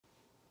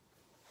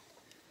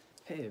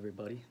Hey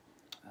everybody,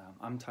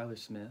 I'm Tyler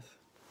Smith.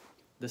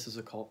 This is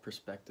Occult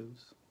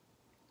Perspectives.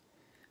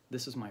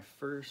 This is my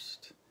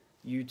first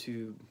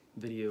YouTube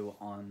video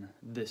on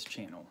this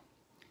channel.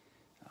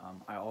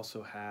 I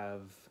also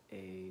have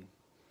a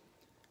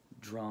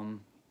drum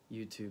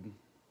YouTube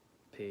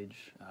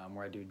page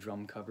where I do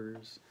drum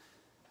covers.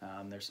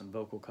 There's some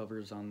vocal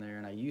covers on there,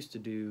 and I used to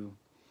do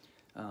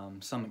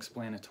some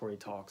explanatory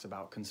talks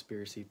about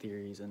conspiracy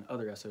theories and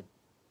other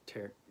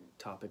esoteric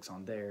topics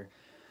on there.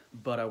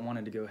 But I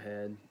wanted to go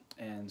ahead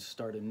and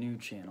start a new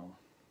channel.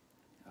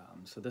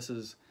 So this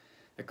is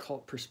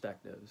Occult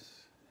Perspectives.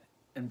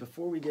 And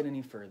before we get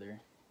any further,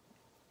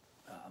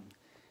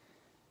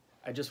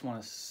 I just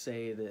want to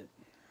say that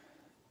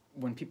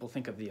when people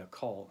think of the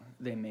occult,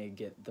 they may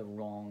get the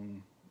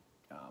wrong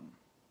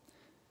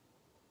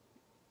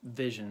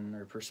vision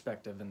or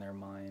perspective in their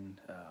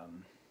mind.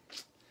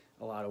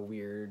 A lot of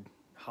weird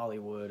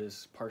Hollywood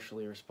is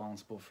partially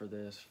responsible for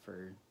this,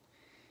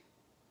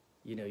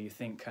 you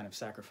think kind of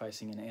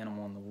sacrificing an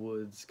animal in the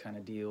woods kind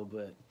of deal,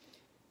 but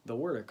the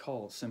word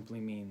occult simply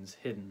means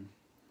hidden.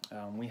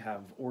 We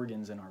have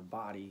organs in our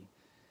body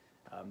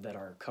that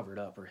are covered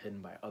up or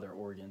hidden by other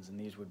organs, and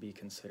these would be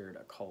considered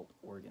occult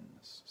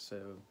organs.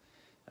 So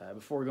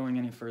before going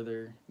any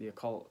further, the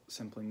occult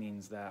simply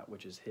means that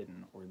which is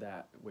hidden or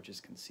that which is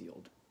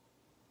concealed.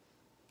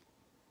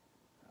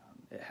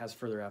 It has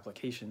further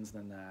applications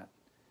than that,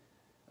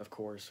 of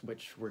course,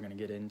 which we're going to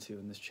get into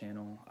in this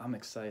channel. I'm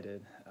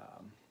excited.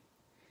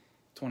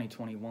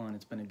 2021,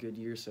 it's been a good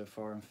year so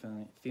far.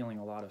 I'm feeling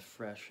a lot of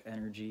fresh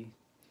energy.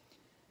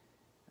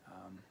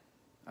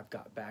 I've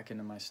got back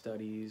into my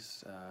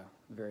studies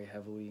very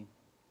heavily,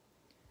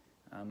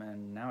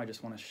 and now I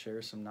just want to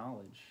share some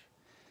knowledge.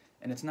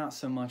 And it's not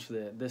so much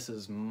that this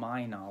is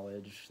my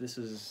knowledge, this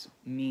is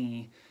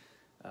me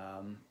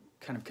kind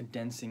of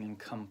condensing and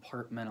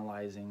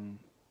compartmentalizing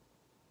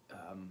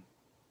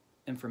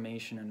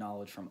information and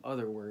knowledge from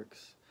other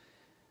works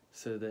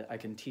so that I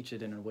can teach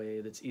it in a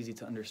way that's easy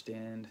to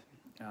understand.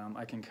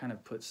 I can kind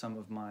of put some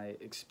of my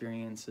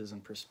experiences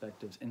and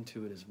perspectives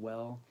into it as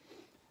well.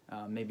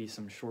 Maybe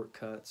some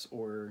shortcuts,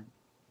 or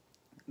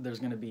there's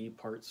going to be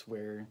parts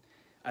where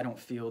I don't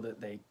feel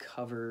that they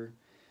cover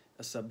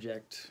a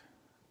subject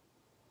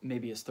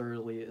maybe as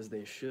thoroughly as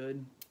they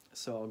should,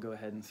 so I'll go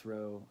ahead and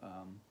throw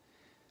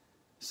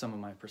some of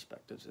my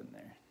perspectives in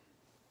there.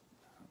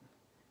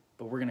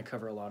 But we're going to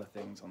cover a lot of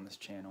things on this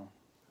channel.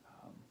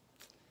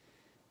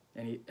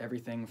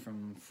 Everything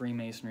from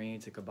Freemasonry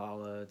to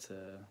Kabbalah to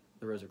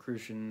the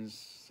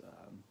Rosicrucians,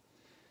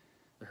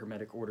 the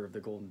Hermetic Order of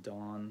the Golden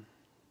Dawn.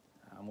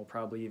 We'll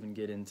probably even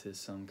get into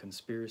some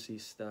conspiracy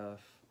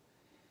stuff.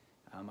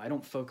 I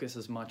don't focus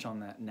as much on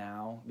that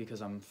now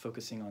because I'm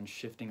focusing on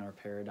shifting our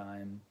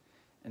paradigm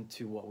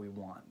into what we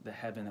want, the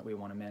heaven that we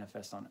want to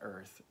manifest on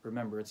earth.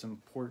 Remember, it's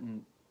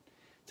important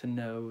to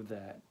know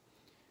that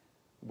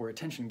where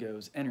attention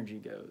goes, energy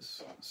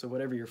goes. So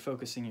whatever you're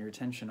focusing your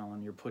attention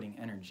on, you're putting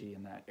energy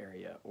in that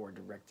area or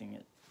directing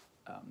it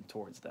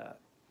towards that.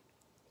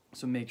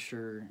 So make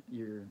sure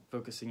you're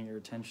focusing your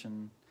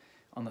attention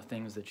on the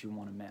things that you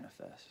want to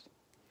manifest.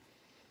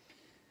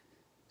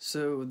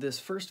 So this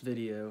first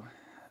video,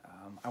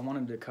 I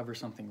wanted to cover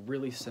something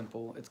really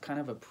simple. It's kind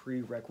of a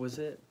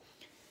prerequisite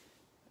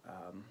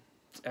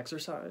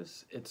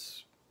exercise.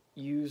 It's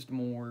used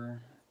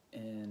more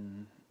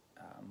in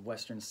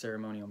Western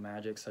ceremonial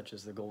magic, such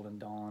as the Golden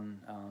Dawn.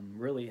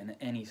 Really in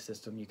any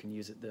system you can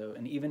use it though,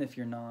 and even if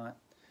you're not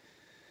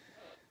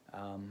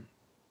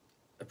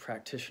a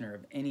practitioner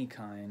of any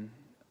kind,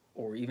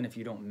 or even if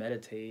you don't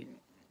meditate,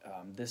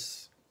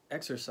 this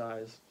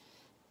exercise,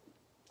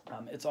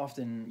 it's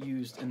often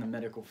used in the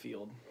medical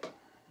field.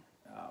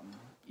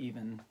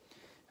 Even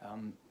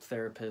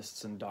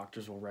therapists and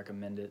doctors will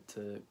recommend it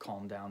to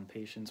calm down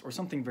patients, or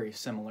something very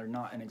similar,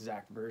 not an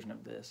exact version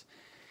of this.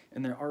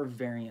 And there are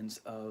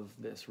variants of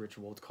this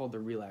ritual. It's called the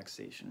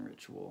relaxation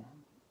ritual.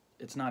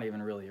 It's not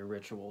even really a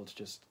ritual, it's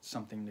just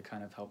something to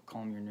kind of help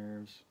calm your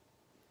nerves.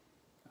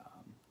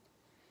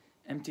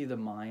 Empty the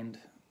mind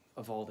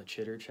of all the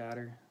chitter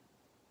chatter,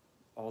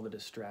 all the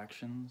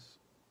distractions,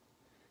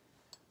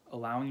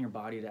 allowing your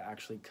body to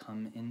actually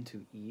come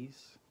into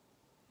ease.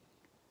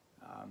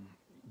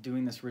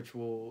 Doing this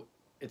ritual,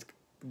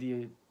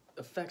 the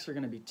effects are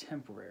going to be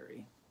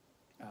temporary.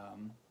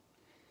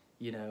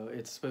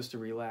 It's supposed to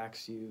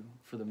relax you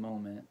for the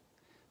moment,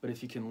 but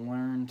if you can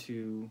learn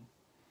to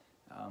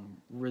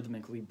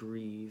rhythmically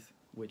breathe,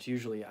 which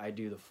usually I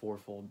do the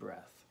fourfold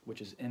breath,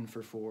 which is in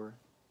for 4,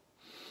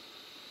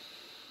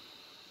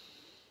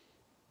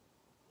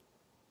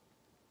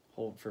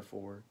 hold for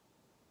 4,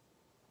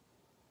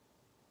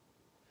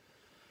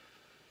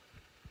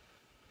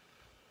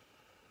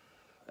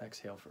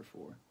 exhale for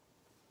 4.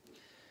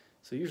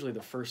 So usually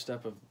the first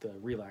step of the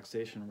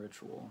relaxation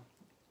ritual,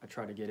 I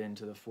try to get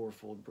into the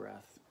fourfold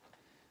breath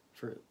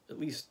for at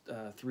least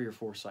 3 or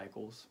 4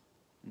 cycles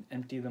and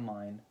empty the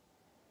mind.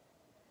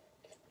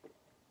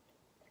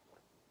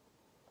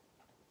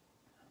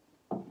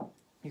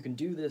 You can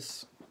do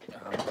this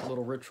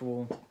little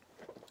ritual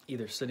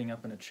either sitting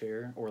up in a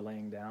chair or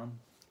laying down.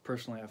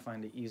 personally, I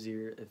find it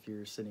easier if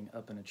you're sitting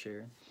up in a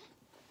chair.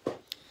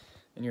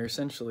 And you're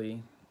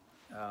essentially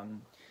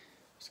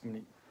just going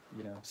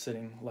to,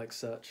 sitting like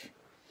such.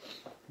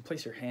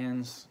 Place your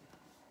hands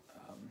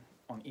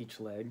on each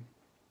leg,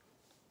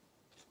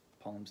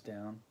 palms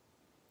down.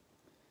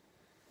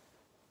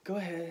 Go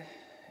ahead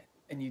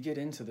and you get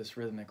into this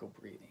rhythmical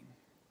breathing.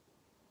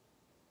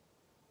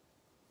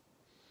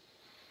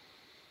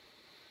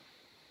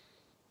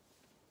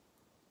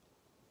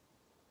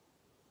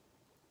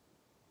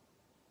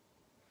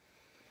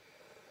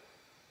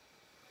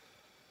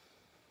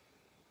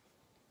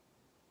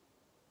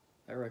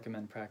 I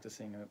recommend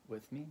practicing it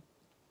with me.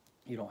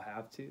 You don't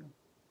have to.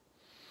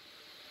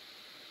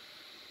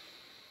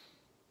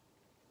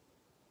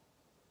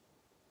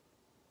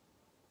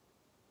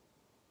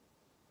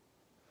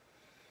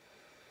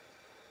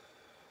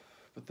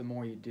 But the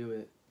more you do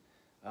it,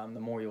 the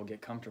more you'll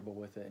get comfortable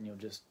with it, and you'll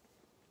just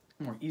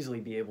more easily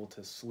be able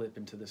to slip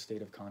into the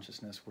state of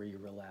consciousness where you're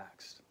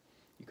relaxed.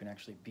 You can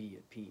actually be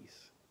at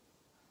peace.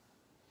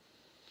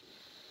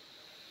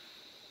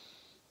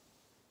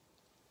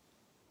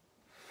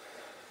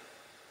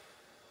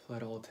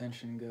 Let all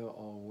tension go,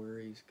 all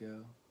worries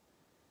go.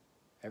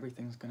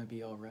 Everything's going to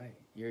be all right.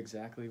 You're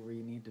exactly where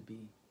you need to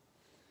be.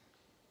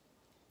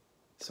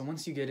 So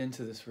once you get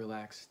into this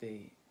relaxed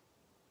state,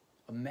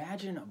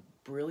 imagine a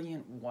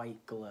brilliant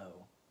white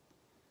glow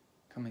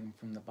coming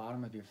from the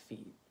bottom of your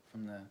feet,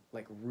 from the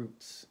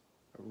roots,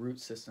 a root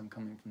system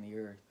coming from the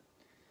earth.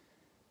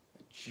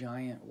 A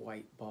giant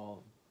white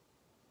ball,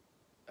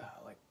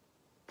 like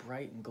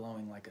bright and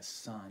glowing like a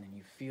sun, and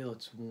you feel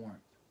its warmth.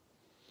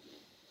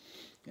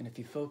 And if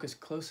you focus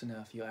close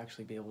enough, you'll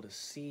actually be able to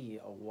see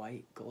a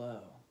white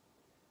glow.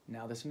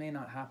 Now, this may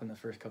not happen the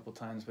first couple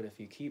times, but if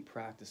you keep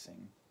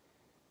practicing,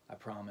 I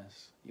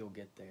promise you'll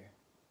get there.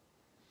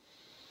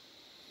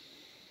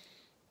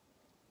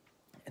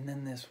 And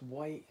then this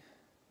white,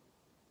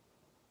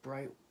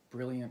 bright,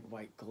 brilliant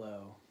white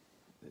glow,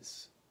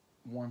 this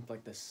warmth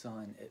like the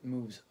sun, it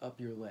moves up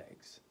your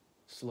legs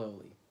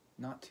slowly,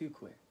 not too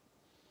quick.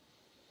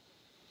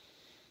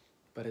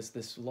 But as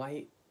this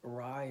light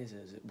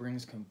rises, it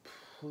brings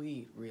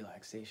complete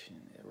relaxation.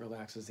 It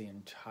relaxes the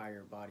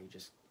entire body.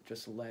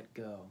 Just let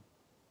go.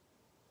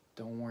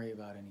 Don't worry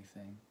about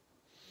anything.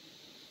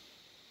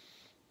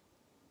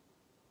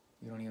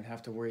 You don't even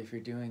have to worry if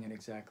you're doing it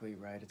exactly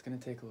right. It's going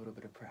to take a little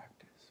bit of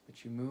practice.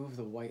 But you move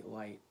the white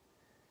light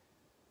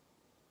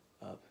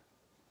up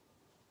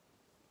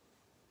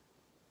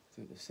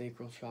through the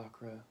sacral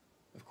chakra.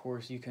 Of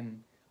course,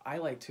 I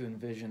like to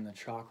envision the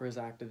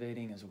chakras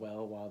activating as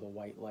well while the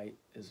white light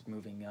is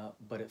moving up.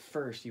 But at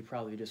first, you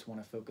probably just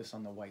want to focus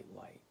on the white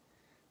light,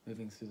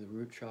 moving through the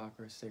root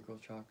chakra, sacral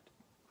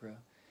chakra,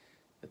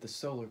 at the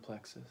solar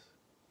plexus.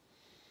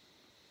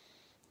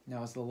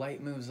 Now, as the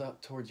light moves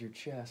up towards your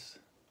chest,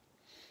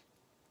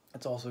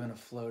 it's also going to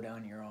flow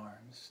down your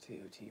arms, to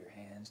your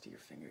hands, to your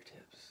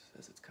fingertips,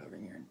 as it's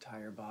covering your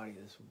entire body.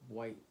 This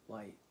white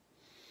light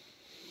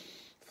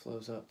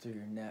flows up through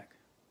your neck,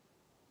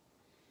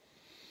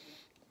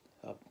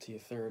 up to your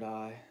third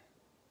eye,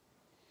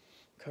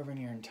 covering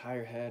your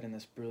entire head in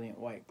this brilliant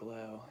white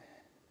glow.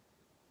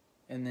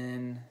 And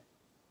then,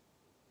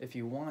 if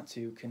you want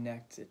to,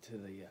 connect it to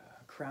the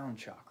crown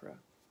chakra,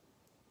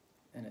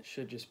 and it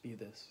should just be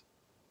this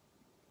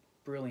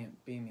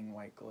brilliant beaming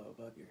white glow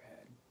above your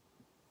head.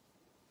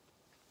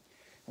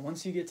 And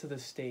once you get to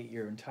this state,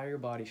 your entire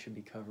body should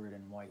be covered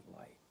in white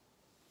light.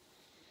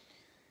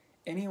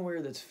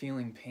 Anywhere that's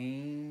feeling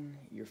pain,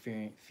 you're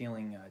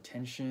feeling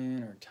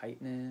tension or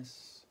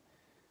tightness,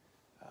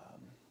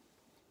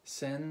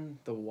 send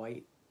the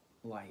white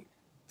light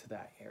to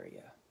that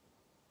area.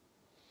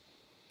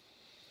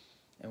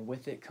 And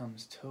with it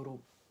comes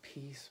total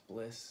peace,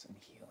 bliss, and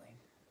healing.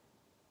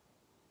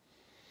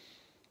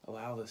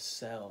 Allow the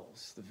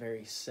cells, the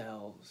very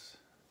cells,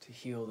 to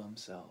heal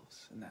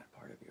themselves in that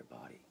part of your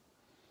body.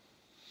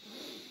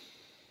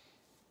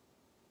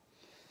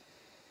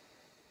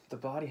 The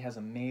body has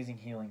amazing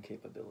healing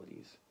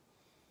capabilities.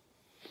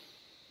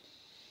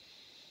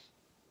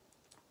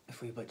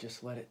 If we but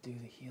just let it do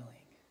the healing.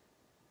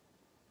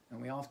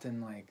 And we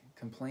often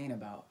complain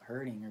about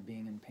hurting or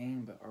being in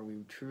pain, but are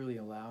we truly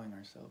allowing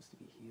ourselves to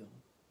be healed?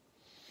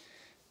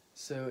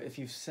 So if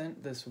you've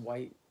sent this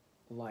white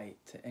light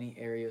to any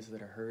areas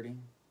that are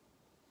hurting,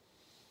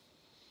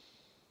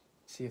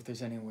 see if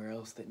there's anywhere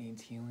else that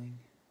needs healing.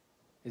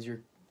 As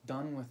you're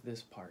done with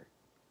this part,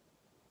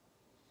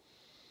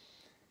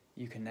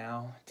 you can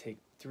now take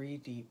 3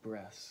 deep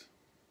breaths.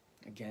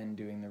 Again,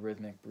 doing the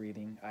rhythmic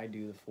breathing. I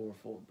do the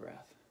 4-fold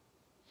breath.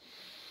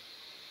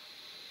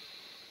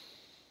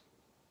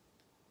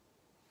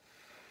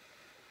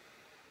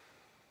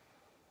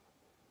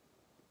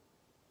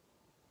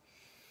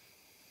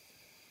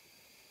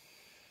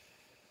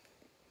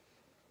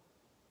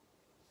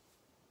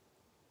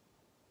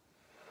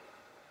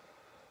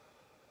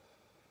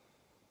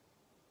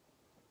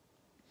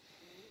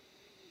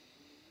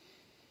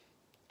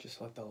 Just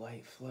let the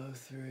light flow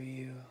through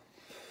you,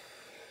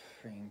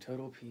 bringing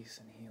total peace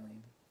and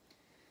healing,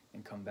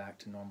 and come back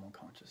to normal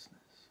consciousness.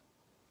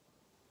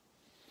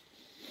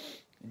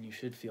 you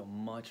should feel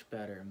much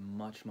better,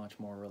 much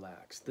more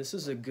relaxed. This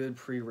is a good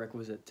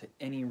prerequisite to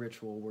any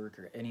ritual work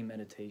or any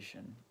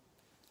meditation.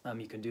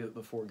 You can do it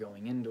before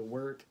going into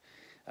work.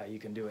 You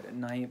can do it at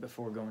night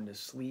before going to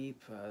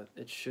sleep.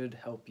 It should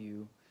help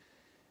you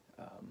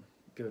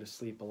go to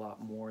sleep a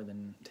lot more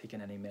than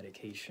taking any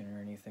medication or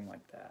anything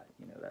like that.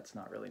 You know, that's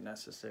not really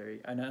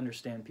necessary. I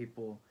understand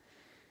people,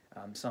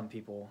 some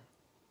people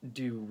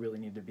do really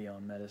need to be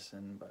on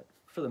medicine, but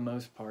for the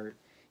most part,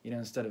 you know,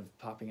 instead of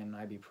popping in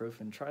an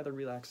ibuprofen, try the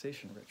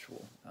relaxation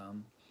ritual.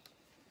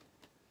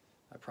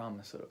 I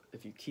promise,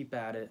 if you keep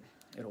at it,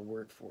 it'll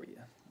work for you.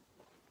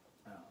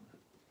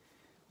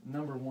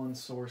 Number one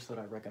source that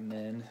I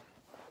recommend,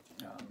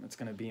 it's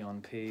going to be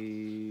on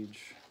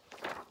page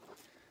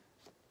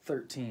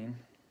 13.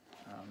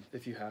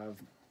 If you have,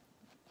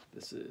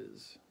 this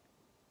is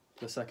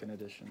the second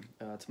edition.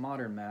 It's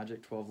Modern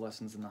Magick, 12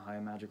 Lessons in the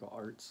High Magical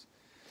Arts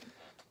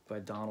by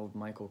Donald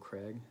Michael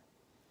Kraig.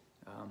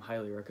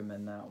 Highly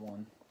recommend that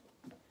one.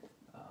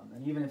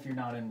 And even if you're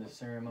not into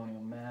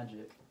ceremonial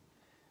magic,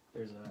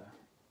 there's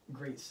a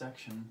great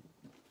section.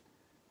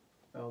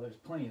 Well, there's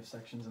plenty of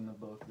sections in the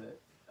book that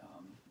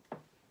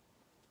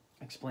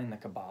explain the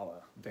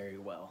Kabbalah very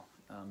well.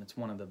 It's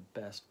one of the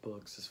best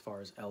books as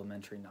far as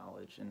elementary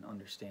knowledge and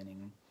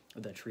understanding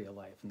the Tree of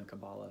Life and the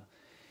Kabbalah.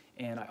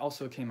 And I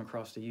also came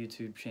across a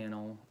YouTube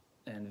channel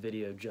and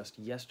video just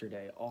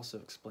yesterday also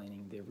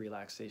explaining the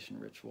relaxation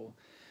ritual.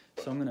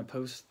 So I'm going to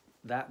post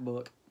that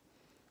book,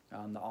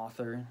 the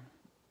author,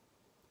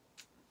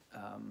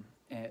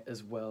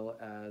 as well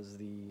as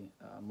the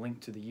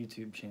link to the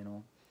YouTube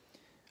channel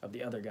of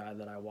the other guy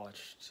that I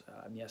watched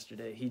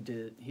yesterday. He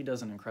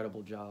does an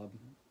incredible job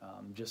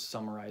just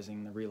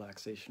summarizing the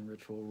relaxation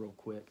ritual real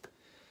quick.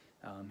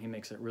 He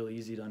makes it really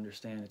easy to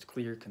understand. It's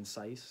clear,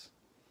 concise,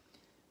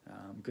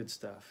 good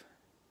stuff.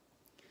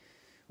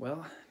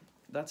 Well,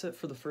 that's it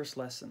for the first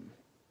lesson.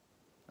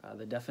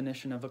 The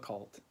definition of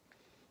occult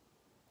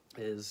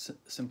is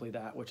simply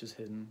that which is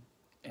hidden,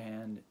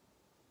 and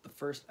the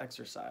first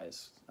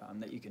exercise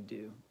that you can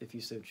do if you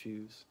so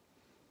choose.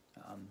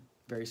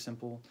 Very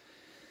simple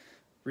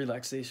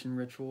relaxation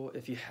ritual.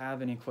 If you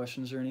have any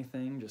questions or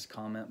anything, just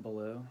comment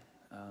below.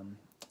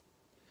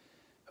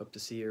 Hope to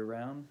see you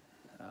around.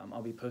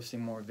 I'll be posting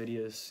more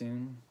videos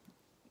soon.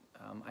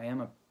 I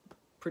am a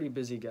pretty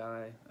busy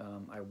guy.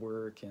 I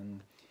work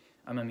and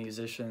I'm a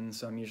musician,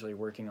 so I'm usually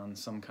working on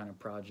some kind of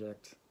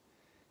project,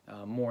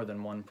 more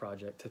than one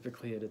project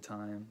typically at a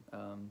time.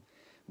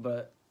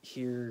 But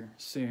here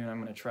soon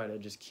I'm going to try to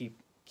just keep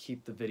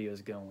the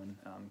videos going,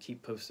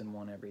 keep posting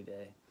one every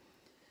day.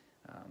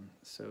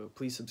 So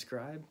please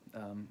subscribe,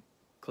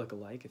 click a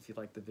like if you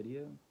like the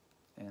video,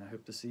 and I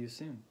hope to see you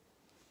soon.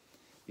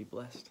 Be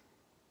blessed.